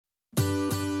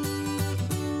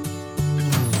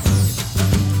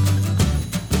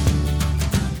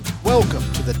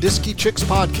the Disky Chicks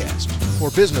podcast for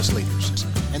business leaders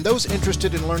and those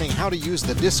interested in learning how to use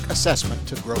the DISC assessment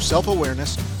to grow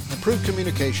self-awareness, improve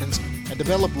communications, and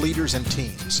develop leaders and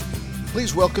teams.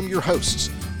 Please welcome your hosts,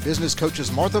 business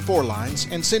coaches Martha Forlines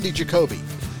and Cindy Jacoby.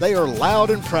 They are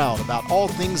loud and proud about all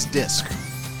things DISC.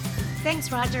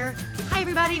 Thanks, Roger. Hi,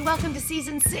 everybody. Welcome to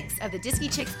Season 6 of the Disky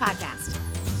Chicks podcast.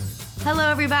 Hello,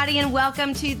 everybody, and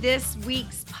welcome to this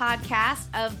week's podcast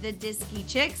of the Disky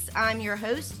Chicks. I'm your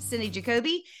host, Cindy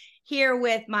Jacoby, here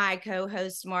with my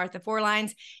co-host, Martha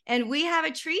Forlines, and we have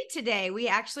a treat today. We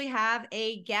actually have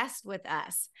a guest with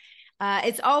us.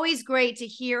 It's always great to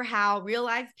hear how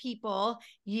real-life people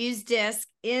use DISC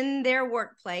in their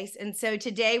workplace. And so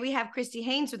today we have Christie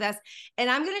Haynes with us. And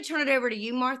I'm going to turn it over to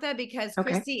you, Martha, because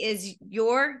Christie is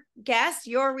your guest,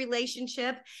 your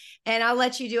relationship. And I'll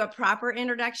let you do a proper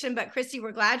introduction. But Christie,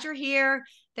 we're glad you're here.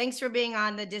 Thanks for being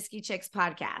on the Disky Chicks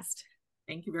podcast.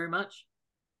 Thank you very much.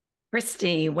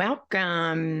 Christie,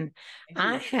 welcome.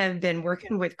 I have been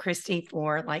working with Christie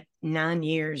for like 9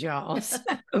 years, y'all. So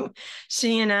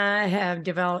she and I have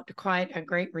developed quite a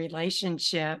great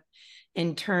relationship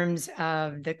in terms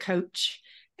of the coach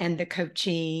and the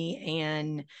coachee.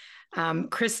 And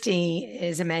Christie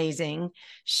is amazing.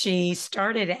 She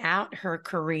started out her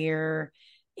career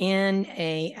in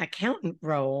an accountant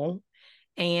role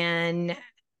and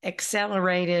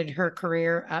accelerated her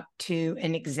career up to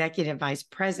an executive vice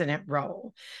president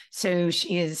role. So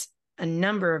she has a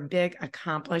number of big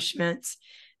accomplishments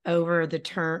over the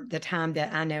time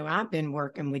that I know I've been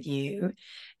working with you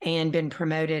and been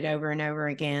promoted over and over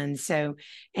again. So,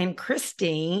 and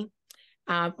Christie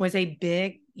was a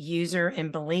big user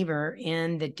and believer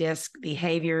in the DISC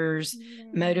behaviors,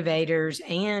 motivators,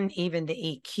 and even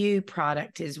the EQ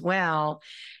product as well.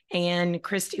 And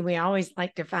Christie, we always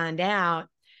like to find out,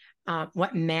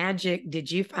 what magic did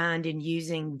you find in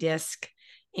using DISC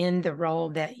in the role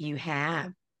that you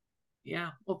have? Yeah.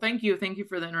 Well, thank you. Thank you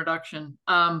for the introduction.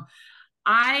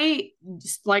 I,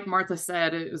 just like Martha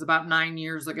said, it was about 9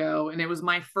 years ago, and it was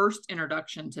my first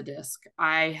introduction to DISC.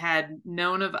 I had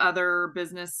known of other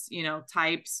business,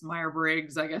 types.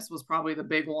 Myers-Briggs, I guess, was probably the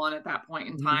big one at that point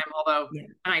in time. Although,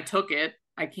 and I took it.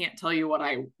 I can't tell you what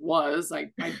I was.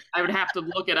 I would have to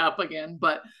look it up again,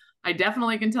 but I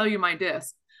definitely can tell you my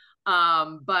DISC.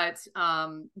 But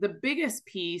the biggest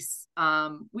piece,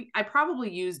 I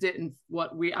probably used it in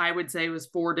I would say was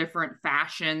 4 different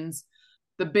fashions.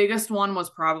 The biggest one was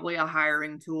probably a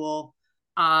hiring tool.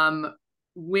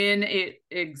 When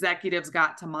executives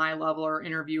got to my level, or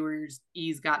interviewers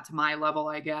got to my level,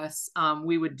 I guess,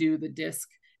 we would do the DISC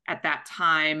at that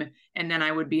time. And then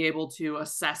I would be able to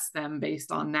assess them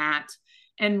based on that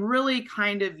and really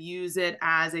kind of use it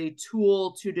as a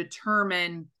tool to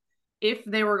determine if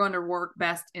they were going to work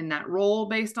best in that role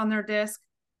based on their DISC,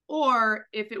 or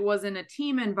if it was in a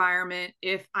team environment,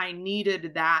 if I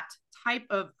needed that type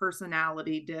of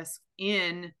personality DISC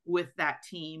in with that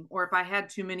team, or if I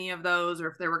had too many of those, or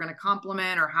if they were going to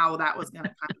complement, or how that was going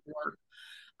to kind of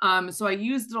work. So I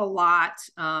used it a lot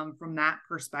from that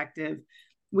perspective.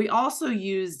 We also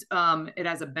used it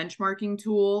as a benchmarking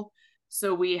tool.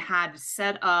 So we had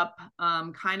set up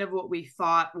kind of what we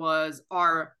thought was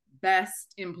our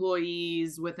best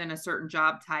employees within a certain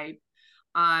job type.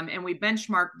 And we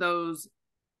benchmarked those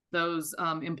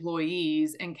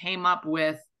employees and came up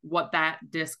with what that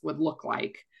DISC would look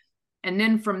like. And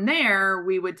then from there,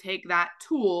 we would take that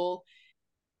tool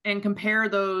and compare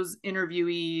those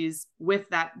interviewees with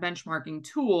that benchmarking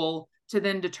tool to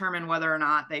then determine whether or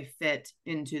not they fit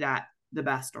into that the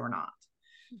best or not.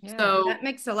 Yeah, so that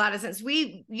makes a lot of sense.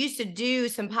 We used to do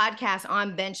some podcasts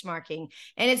on benchmarking,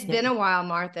 and it's been a while,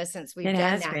 Martha, since we've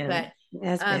done that.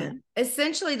 But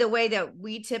essentially the way that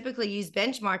we typically use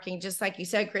benchmarking, just like you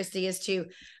said, Christie, is to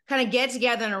kind of get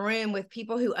together in a room with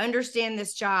people who understand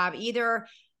this job, either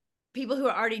people who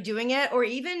are already doing it, or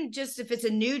even just if it's a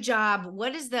new job,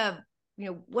 what is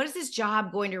this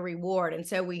job going to reward? And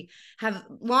so we have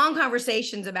long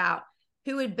conversations about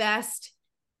who would best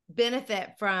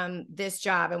benefit from this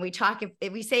job. And we talk,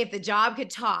 if we say, if the job could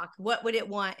talk, what would it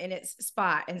want in its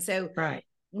spot? And so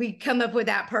we come up with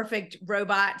that perfect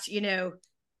robot,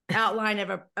 outline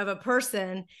of a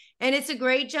person. And it's a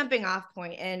great jumping off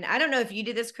point. And I don't know if you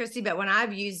did this, Christie, but when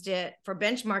I've used it for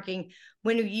benchmarking,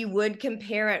 when you would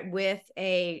compare it with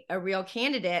a real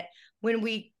candidate, when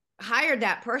we hired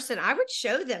that person, I would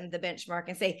show them the benchmark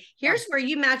and say, here's where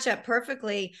you match up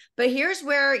perfectly, but here's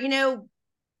where,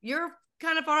 you're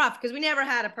kind of far off, because we never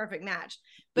had a perfect match,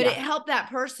 but it helped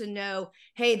that person know,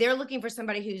 hey, they're looking for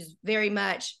somebody who's very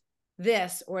much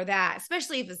this or that,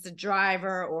 especially if it's a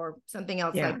driver or something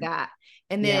else like that.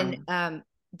 And then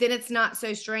then it's not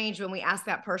so strange when we ask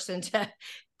that person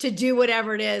to do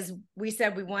whatever it is we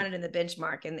said we wanted in the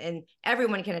benchmark, and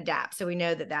everyone can adapt. So we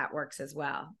know that works as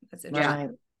well. That's interesting.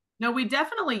 Yeah. No, we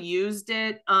definitely used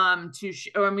it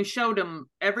when we showed them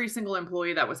every single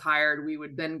employee that was hired. We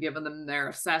would then give them their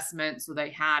assessment so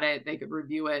they had it, they could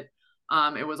review it.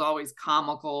 It was always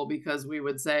comical because we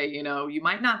would say, you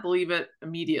might not believe it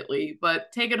immediately,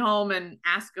 but take it home and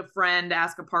ask a friend,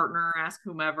 ask a partner, ask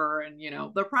whomever, and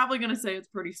they're probably going to say it's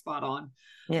pretty spot on.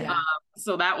 Yeah.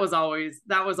 So that was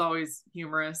always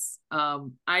humorous.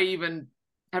 I even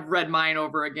have read mine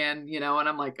over again, and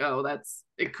I'm like, oh,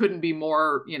 it couldn't be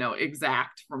more,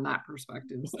 exact from that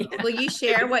perspective. So. Will you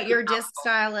share what your disc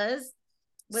style is?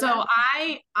 So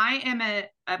I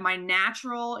am my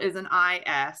natural is an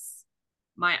IS.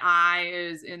 My I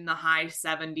is in the high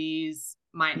 70s.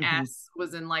 My S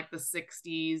was in like the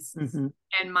 60s.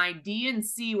 And my D and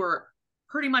C were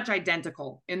pretty much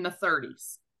identical in the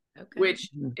 30s. Okay. Which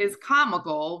is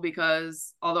comical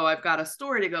because although I've got a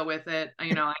story to go with it,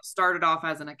 I started off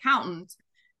as an accountant,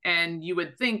 and you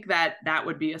would think that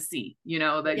would be a C, you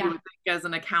would think as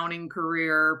an accounting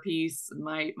career piece,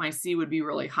 my C would be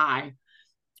really high.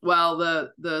 Well,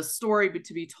 the story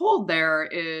to be told there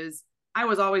is I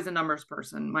was always a numbers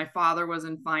person. My father was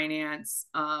in finance.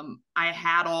 I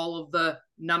had all of the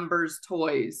numbers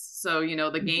toys. So,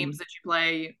 the games that you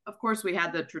play, of course, we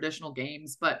had the traditional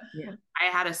games, but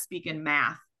I had a speak in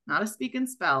math, not a speak and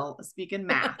spell, a speak in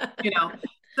math,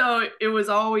 So it was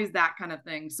always that kind of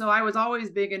thing. So I was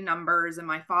always big in numbers, and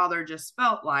my father just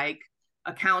felt like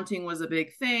accounting was a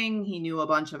big thing. He knew a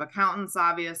bunch of accountants,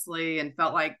 obviously, and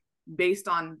felt like based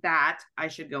on that, I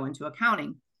should go into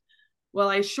accounting. Well,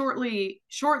 I shortly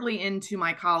into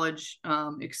my college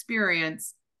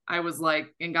experience, I was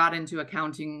like, and got into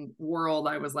accounting world.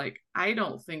 I was like, I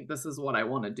don't think this is what I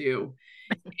want to do.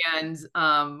 And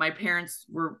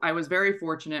I was very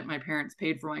fortunate. My parents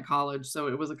paid for my college. So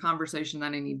it was a conversation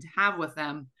that I need to have with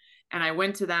them. And I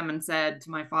went to them and said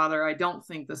to my father, I don't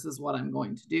think this is what I'm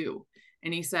going to do.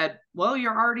 And he said, well,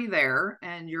 you're already there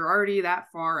and you're already that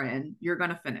far in, you're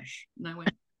going to finish. And I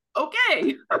went,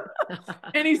 okay.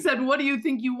 And he said, what do you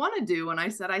think you want to do? And I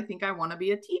said, I think I want to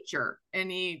be a teacher.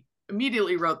 And he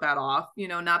immediately wrote that off,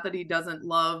 not that he doesn't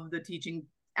love the teaching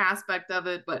aspect of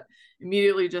it, but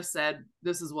immediately just said,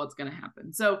 this is what's going to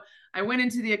happen. So I went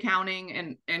into the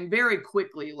accounting and very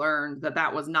quickly learned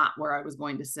that was not where I was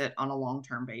going to sit on a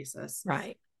long-term basis.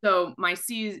 Right. So my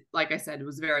C, like I said,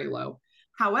 was very low.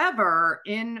 However,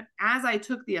 as I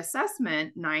took the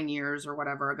assessment 9 years or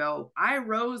whatever ago, I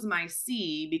rose my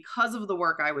C because of the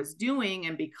work I was doing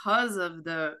and because of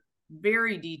the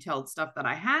very detailed stuff that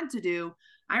I had to do.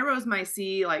 I rose my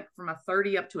C like from a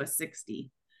 30 up to a 60.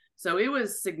 So it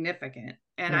was significant.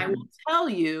 And I will tell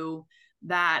you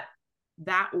that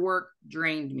work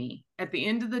drained me. At the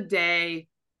end of the day,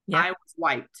 I was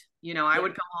wiped. I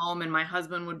would come home and my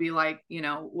husband would be like,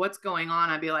 what's going on?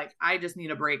 I'd be like, I just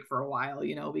need a break for a while,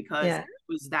 because it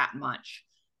was that much.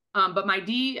 But my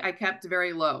D, I kept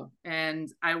very low.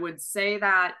 And I would say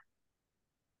that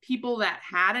people that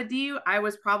had a D, I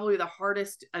was probably the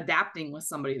hardest adapting with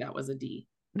somebody that was a D.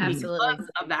 Absolutely. Because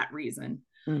of that reason.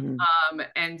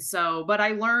 And so, but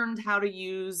I learned how to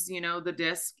use, the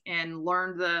disc and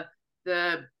learned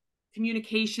the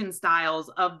communication styles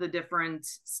of the different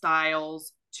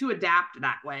styles to adapt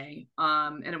that way.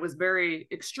 And it was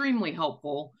extremely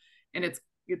helpful. And it's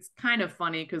kind of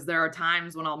funny because there are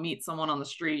times when I'll meet someone on the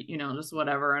street, just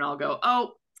whatever, and I'll go,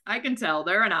 oh, I can tell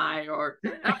they're an I, or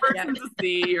that person's a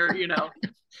C, or,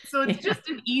 so it's just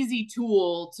an easy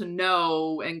tool to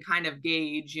know and kind of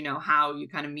gauge, how you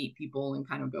kind of meet people and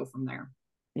kind of go from there.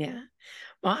 Yeah.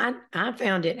 Well, I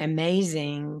found it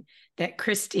amazing that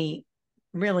Christie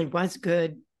really was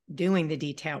good doing the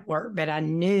detailed work, but I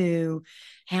knew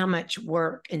how much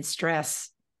work and stress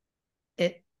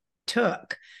it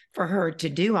took for her to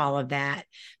do all of that.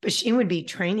 But she would be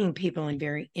training people in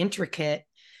very intricate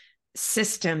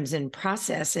systems and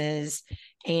processes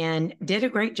and did a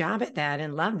great job at that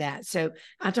and loved that. So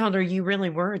I told her, you really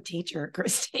were a teacher,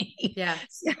 Christie. Yeah.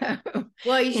 So,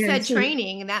 well, you said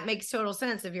training, and that makes total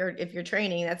sense. If you're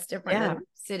training, that's different than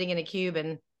sitting in a cube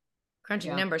and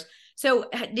crunching numbers. So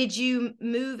did you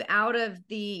move out of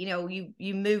the,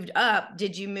 you moved up,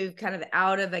 did you move kind of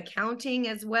out of accounting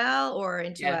as well, or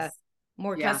into a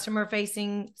more customer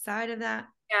facing side of that?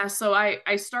 Yeah. So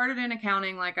I started in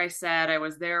accounting. Like I said, I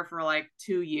was there for like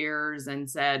 2 years and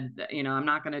said, I'm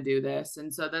not going to do this.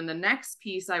 And so then the next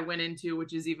piece I went into,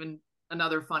 which is even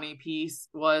another funny piece,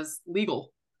 was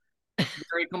legal,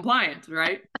 very compliant.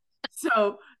 Right.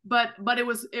 So, but it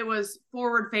was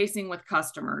forward facing with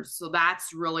customers. So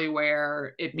that's really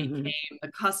where it became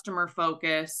the customer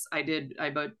focus.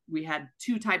 But we had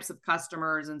two types of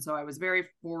customers. And so I was very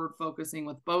forward focusing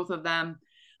with both of them,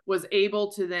 was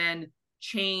able to then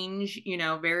change,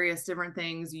 various different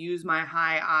things, use my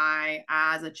high I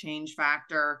as a change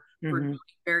factor for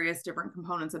various different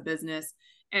components of business,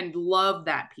 and loved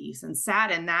that piece and sat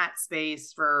in that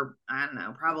space for, I don't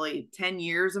know, probably 10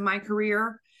 years of my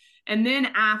career. And then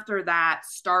after that,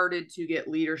 started to get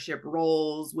leadership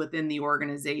roles within the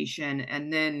organization,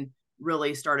 and then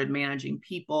really started managing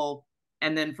people.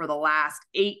 And then for the last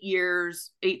 8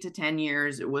 to 10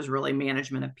 years, it was really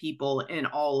management of people in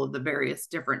all of the various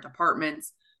different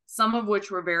departments, some of which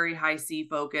were very high C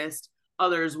focused,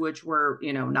 others which were,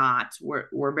 not,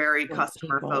 were very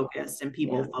customer focused and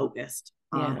people focused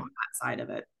on that side of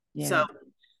it. Yeah.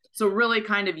 So really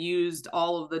kind of used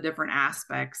all of the different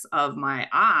aspects of my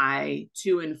I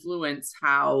to influence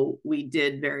how we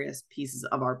did various pieces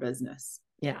of our business.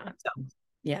 Yeah. So.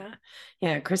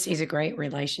 Yeah. Christie's a great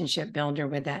relationship builder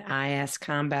with that IS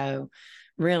combo.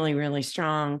 Really, really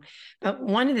strong. But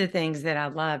one of the things that I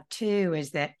love too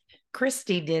is that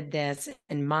Christie did this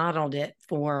and modeled it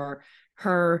for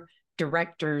her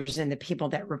directors and the people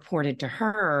that reported to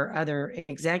her, other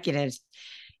executives,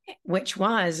 which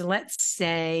was, let's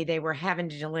say they were having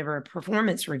to deliver a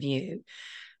performance review.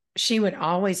 She would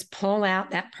always pull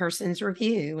out that person's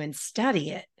review and study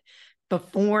it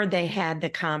before they had the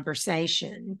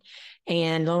conversation.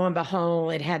 And lo and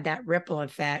behold, it had that ripple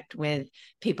effect with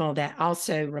people that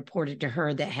also reported to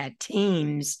her that had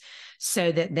teams,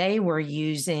 so that they were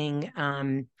using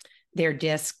their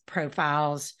DISC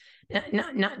profiles,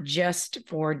 not just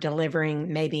for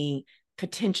delivering maybe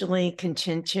potentially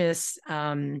contentious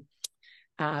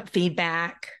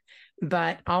feedback,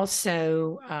 but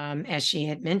also, as she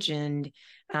had mentioned,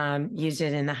 use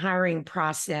it in the hiring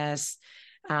process,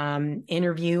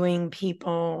 interviewing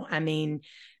people. I mean,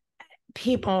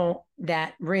 people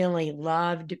that really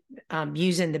loved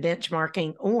using the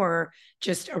benchmarking, or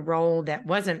just a role that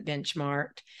wasn't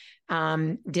benchmarked,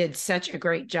 did such a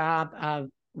great job of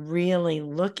really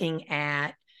looking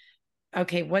at,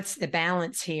 okay, what's the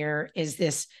balance here? Is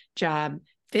this job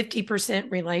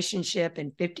 50% relationship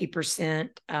and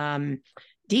 50%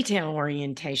 detail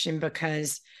orientation?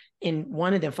 Because in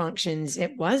one of the functions,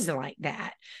 it was like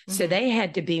that. So they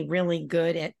had to be really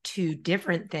good at two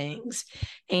different things.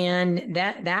 And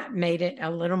that made it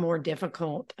a little more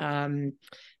difficult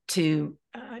to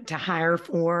hire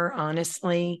for,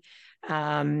 honestly.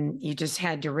 You just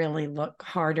had to really look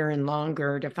harder and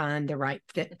longer to find the right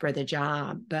fit for the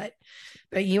job. But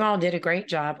you all did a great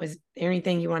job. Was there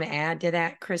anything you want to add to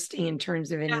that, Christie, in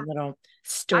terms of any little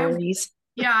stories?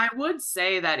 I would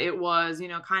say that it was,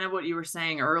 kind of what you were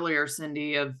saying earlier,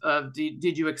 Cindy, of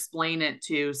did you explain it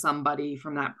to somebody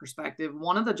from that perspective?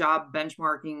 One of the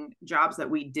benchmarking jobs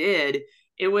that we did,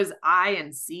 it was I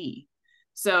and C.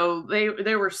 So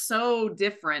they were so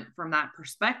different from that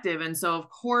perspective. And so, of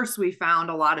course, we found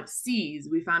a lot of C's,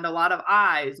 we found a lot of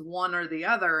I's, one or the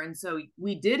other. And so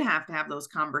we did have to have those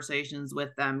conversations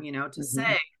with them, to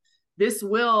say, this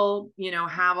will,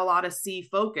 have a lot of C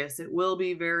focus. It will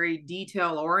be very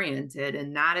detail oriented.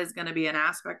 And that is going to be an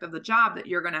aspect of the job that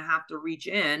you're going to have to reach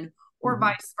in, or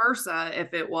vice versa.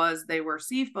 If they were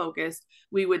C focused,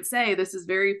 we would say, this is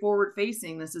very forward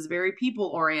facing. This is very people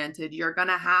oriented. You're going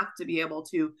to have to be able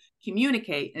to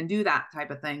communicate and do that type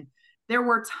of thing. There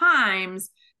were times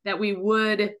that we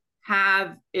would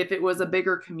have, if it was a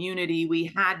bigger community, we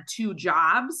had two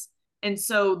jobs. And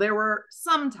so there were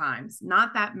sometimes,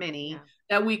 not that many,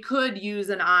 that we could use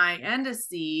an I and a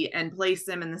C and place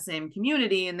them in the same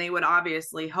community, and they would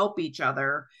obviously help each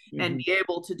other and be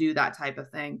able to do that type of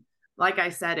thing. Like I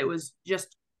said, it was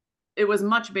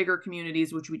much bigger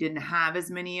communities, which we didn't have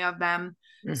as many of them.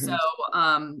 So,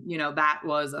 that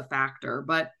was a factor.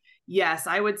 But yes,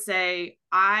 I would say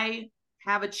I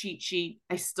have a cheat sheet.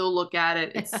 I still look at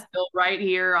it. It's still right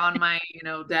here on my,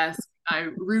 desk. I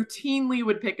routinely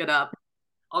would pick it up,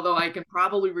 although I can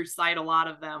probably recite a lot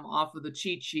of them off of the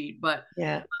cheat sheet. But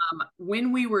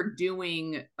when we were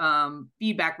doing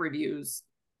feedback reviews,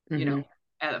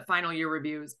 at final year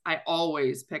reviews, I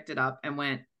always picked it up and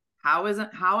went, how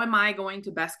am I going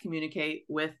to best communicate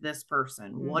with this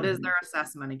person? What is their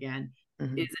assessment again?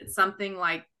 Is it something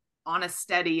like on a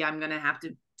steady, I'm going to have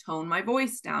to tone my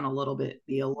voice down a little bit,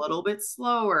 be a little bit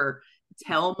slower,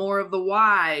 tell more of the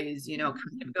whys, kind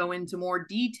of go into more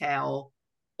detail?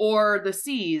 Or the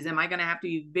C's, am I going to have to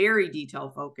be very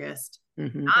detail focused,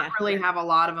 not really have a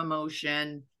lot of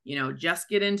emotion, just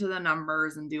get into the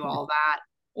numbers and do all that?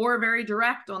 Or very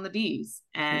direct on the D's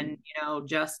and,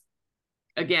 just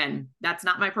again, that's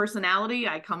not my personality.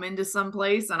 I come into some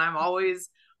place and I'm always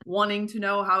wanting to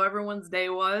know how everyone's day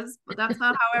was, but that's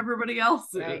not how everybody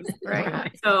else is.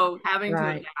 Right. So having to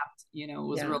adapt,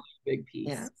 was really a big piece.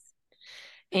 Yeah.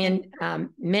 And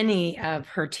many of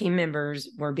her team members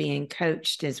were being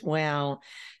coached as well.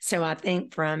 So I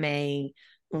think from a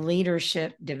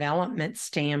leadership development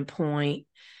standpoint,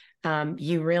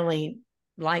 you really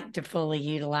like to fully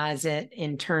utilize it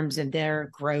in terms of their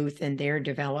growth and their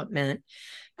development,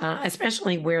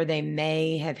 especially where they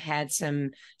may have had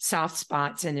some soft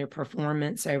spots in their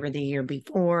performance over the year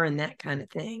before and that kind of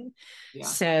thing. Yeah.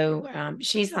 So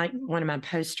she's like one of my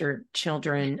poster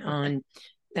children on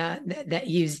that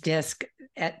use DISC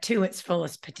to its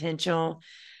fullest potential.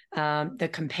 The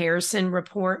comparison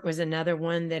report was another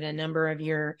one that a number of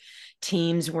your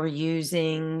teams were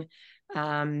using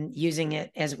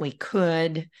it as we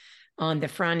could on the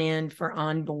front end for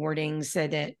onboarding so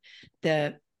that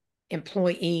the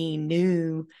employee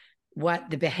knew what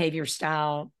the behavior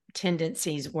style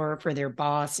tendencies were for their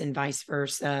boss and vice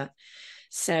versa.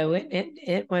 So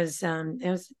it was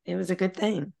a good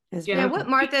thing. Yeah, what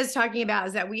Martha is talking about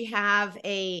is that we have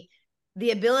the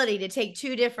ability to take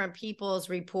two different people's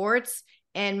reports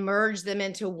and merge them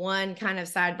into one kind of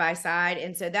side by side.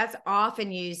 And so that's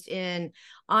often used in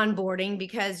onboarding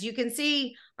because you can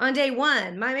see on day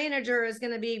one, my manager is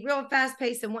going to be real fast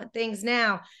paced and want things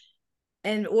now.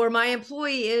 Or my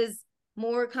employee is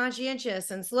more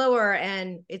conscientious and slower,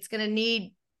 and it's going to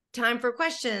need time for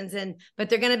questions, but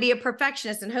they're going to be a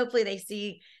perfectionist, and hopefully they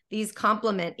see these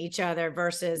complement each other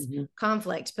versus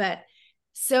conflict. But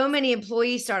so many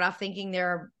employees start off thinking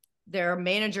their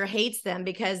manager hates them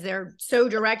because they're so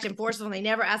direct and forceful and they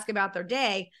never ask about their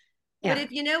day. Yeah. But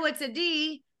if you know it's a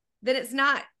D, then it's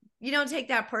not, you don't take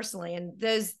that personally. And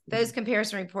those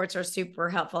comparison reports are super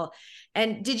helpful.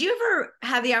 And did you ever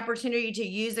have the opportunity to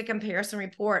use a comparison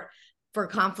report for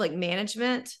conflict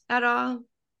management at all?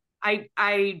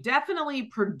 I definitely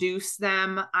produce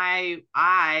them.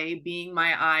 I being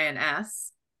my I and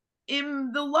S,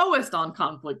 am the lowest on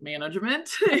conflict management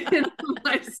in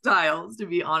my styles, to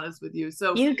be honest with you.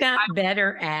 So you got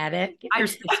better at it. I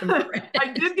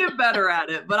did get better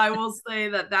at it, but I will say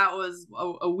that was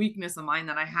a weakness of mine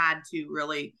that I had to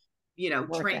really,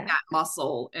 train that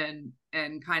muscle and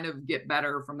kind of get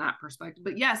better from that perspective.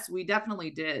 But yes, we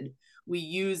definitely did. We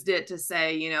used it to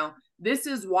say, this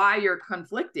is why you're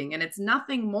conflicting. And it's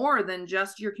nothing more than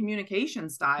just your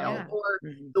communication style or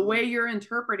the way you're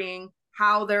interpreting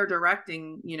how they're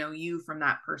directing, you from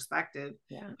that perspective.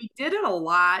 Yeah. We did it a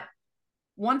lot.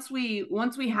 Once we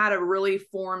had a really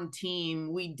formed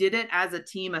team, we did it as a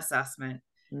team assessment.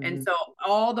 And so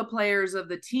all the players of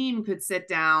the team could sit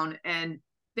down and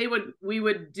we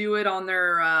would do it on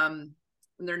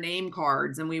their name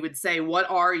cards, and we would say, what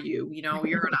are you?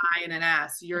 You're an I and an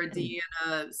S, you're a D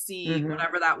and a C,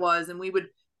 whatever that was. And we would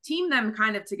team them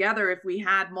kind of together if we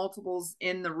had multiples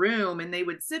in the room, and they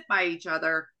would sit by each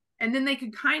other. And then they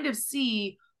could kind of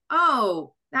see,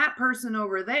 oh, that person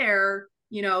over there,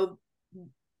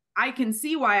 I can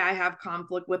see why I have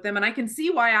conflict with them. And I can see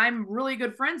why I'm really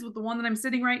good friends with the one that I'm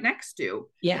sitting right next to.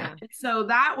 Yeah. So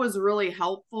that was really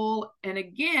helpful. And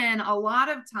again, a lot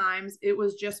of times it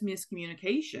was just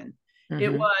miscommunication.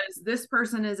 It was, this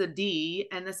person is a D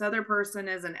and this other person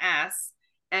is an S.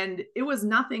 And it was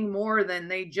nothing more than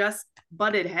they just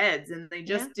butted heads and they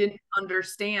just didn't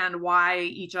understand why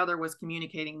each other was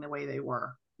communicating the way they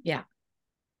were. Yeah.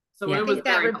 So I think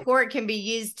that report can be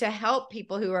used to help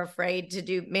people who are afraid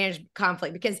to manage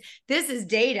conflict, because this is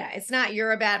data. It's not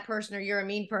you're a bad person or you're a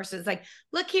mean person. It's like,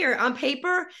 look here, on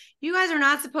paper, you guys are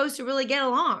not supposed to really get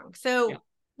along. So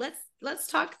let's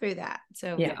talk through that.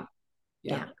 So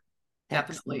yeah.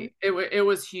 Definitely. It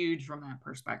was huge from that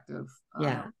perspective.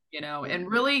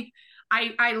 And really,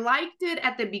 I liked it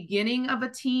at the beginning of a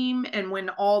team and when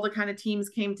all the kind of teams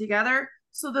came together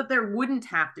so that there wouldn't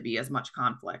have to be as much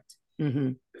conflict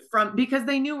because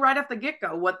they knew right off the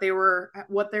get-go what they were,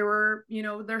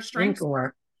 their strengths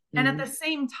were. And at the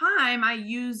same time, I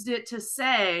used it to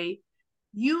say,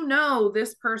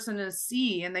 this person is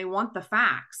C and they want the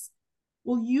facts.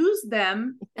 Well, use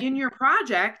them in your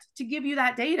project to give you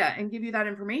that data and give you that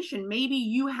information. Maybe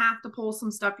you have to pull some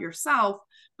stuff yourself,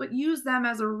 but use them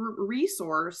as a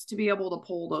resource to be able to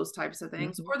pull those types of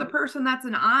things. Or the person that's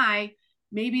an I,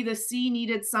 maybe the C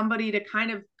needed somebody to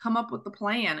kind of come up with the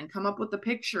plan and come up with the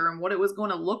picture and what it was going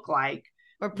to look like.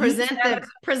 Or present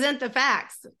the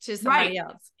facts to somebody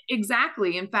else.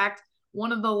 Exactly. In fact,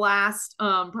 one of the last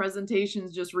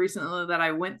presentations just recently that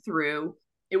I went through,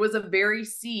 it was a very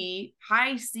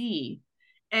high C.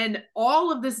 And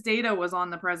all of this data was on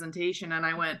the presentation. And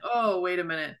I went, oh, wait a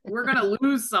minute. We're going to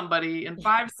lose somebody in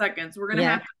 5 seconds. We're going to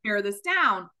have to tear this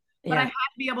down. But I had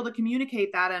to be able to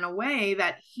communicate that in a way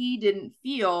that he didn't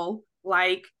feel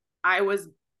like I was,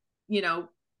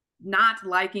 not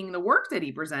liking the work that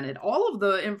he presented. All of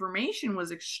the information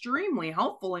was extremely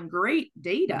helpful and great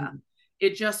data. Mm-hmm.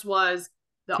 It just was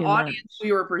the audience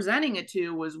we were presenting it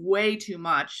to was way too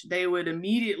much. They would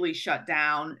immediately shut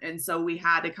down. And so we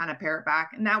had to kind of pare it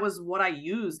back. And that was what I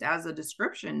used as a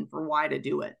description for why to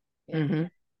do it. Mm-hmm.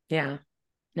 Yeah.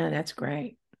 No, that's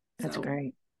great. That's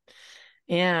great.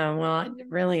 Yeah. Well, I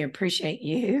really appreciate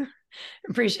you.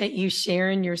 Appreciate you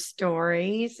sharing your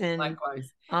stories and likewise.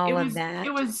 All of that.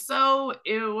 It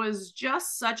was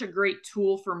just such a great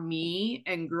tool for me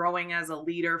and growing as a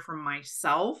leader for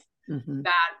myself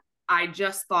that I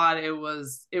just thought it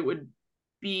would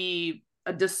be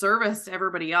a disservice to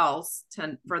everybody else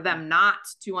for them not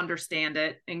to understand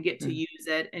it and get to use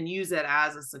it and use it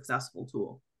as a successful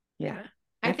tool. Yeah.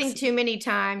 I think too many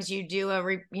times you do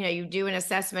you do an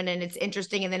assessment and it's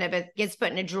interesting, and then if it gets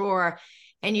put in a drawer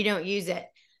and you don't use it.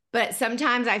 But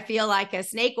sometimes I feel like a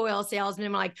snake oil salesman.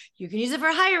 I'm like, you can use it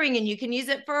for hiring and you can use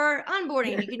it for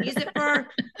onboarding and you can use it for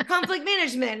conflict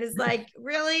management. It's like,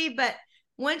 really? But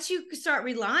once you start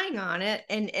relying on it,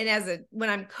 and when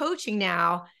I'm coaching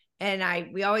now,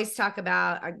 and we always talk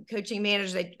about our coaching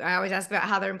managers, I always ask about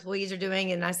how their employees are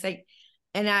doing.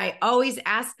 And I always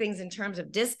ask things in terms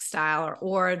of DISC style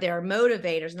or their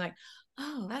motivators. And like,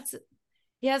 oh, that's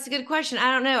a good question.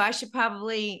 I don't know. I should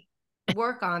probably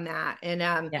work on that.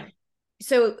 And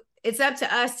so it's up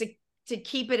to us to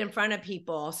keep it in front of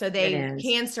people so they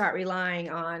can start relying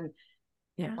on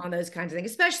those kinds of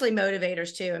things, especially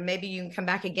motivators too. And maybe you can come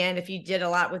back again if you did a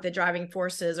lot with the driving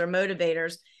forces or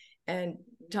motivators and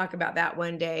talk about that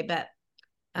one day. But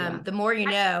the more you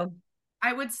know.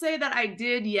 I would say that I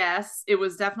did. Yes, it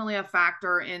was definitely a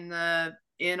factor in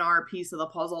our piece of the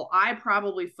puzzle. I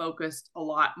probably focused a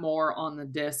lot more on the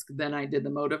DISC than I did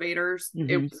the motivators.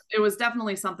 It was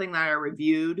definitely something that I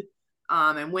reviewed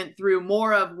and went through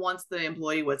more of once the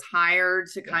employee was hired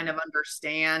to kind of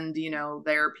understand,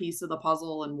 their piece of the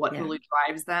puzzle and what really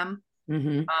drives them.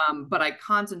 But I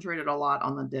concentrated a lot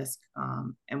on the DISC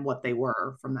and what they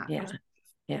were from that perspective.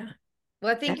 Yeah.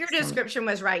 Well, I think your description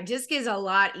was right. DISC is a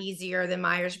lot easier than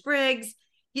Myers-Briggs.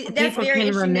 That's very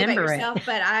interesting about yourself,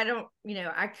 but I don't,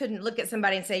 I couldn't look at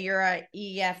somebody and say you're a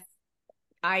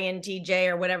EFINTJ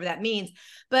or whatever that means.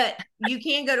 But you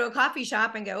can go to a coffee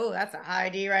shop and go, oh, that's a high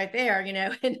D right there,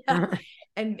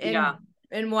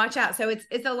 and watch out. So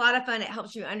it's a lot of fun. It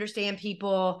helps you understand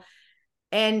people,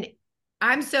 and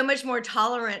I'm so much more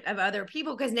tolerant of other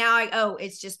people because now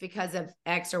it's just because of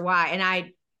X or Y, and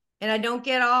I don't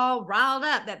get all riled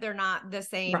up that they're not the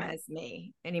same as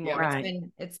me anymore.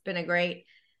 It's been a great,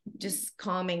 just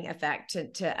calming effect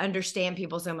to understand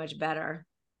people so much better.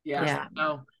 Yeah.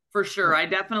 No, for sure.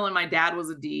 My dad was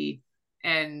a D,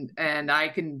 and I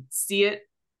can see it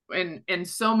in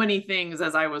so many things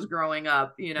as I was growing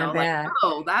up, like,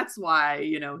 oh, that's why,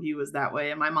 he was that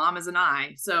way. And my mom is an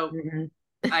I. So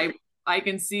I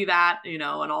can see that, in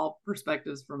all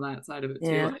perspectives from that side of it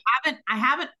too. Yeah. I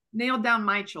haven't nailed down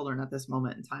my children at this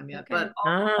moment in time yet, but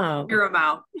I'll figure them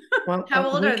out. Well, how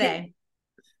old are they?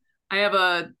 I have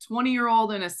a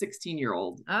 20-year-old and a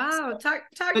 16-year-old. Oh, talk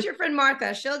to your friend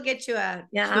Martha. She'll get you I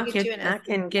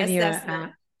can give you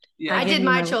a I did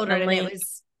my children and it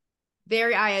was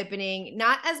very eye-opening.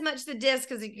 Not as much the DISC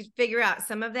because you could figure out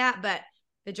some of that, but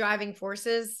the driving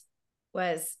forces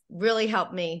was really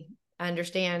helped me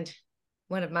understand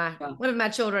one of my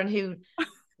children who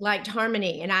liked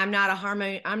harmony, and I'm not a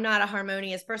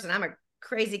harmonious person. I'm a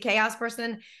crazy chaos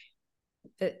person.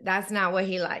 That's not what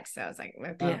he likes. So I was like,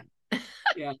 okay.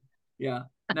 Yeah.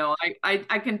 No,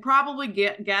 I can probably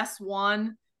guess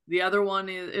one. The other one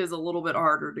is a little bit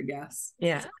harder to guess.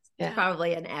 Yeah. It's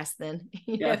probably an S then.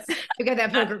 Yes. You got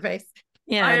that poker face.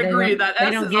 Yeah, I agree. That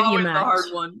S is always the hard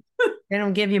one. They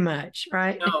don't give you much,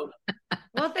 right? No.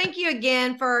 Well, thank you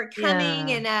again for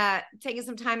coming and taking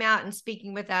some time out and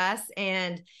speaking with us.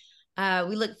 And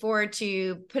we look forward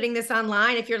to putting this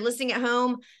online. If you're listening at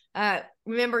home,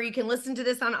 remember you can listen to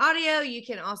this on audio. You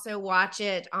can also watch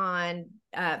it on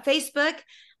Facebook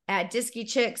at Disky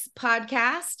Chicks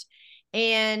Podcast.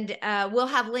 And we'll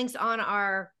have links on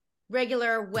our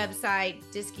regular website,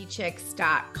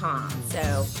 diskychicks.com.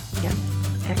 So, yeah,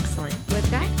 excellent. With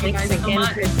that, thanks again,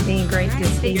 so Christine. Great to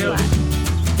see you.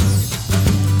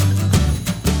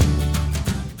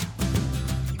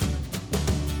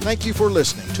 Thank you for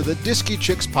listening to the Disky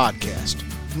Chicks Podcast.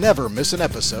 Never miss an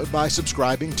episode by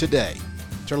subscribing today.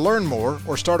 To learn more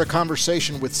or start a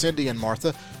conversation with Cindy and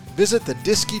Martha, visit the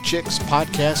Disky Chicks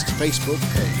Podcast Facebook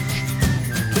page.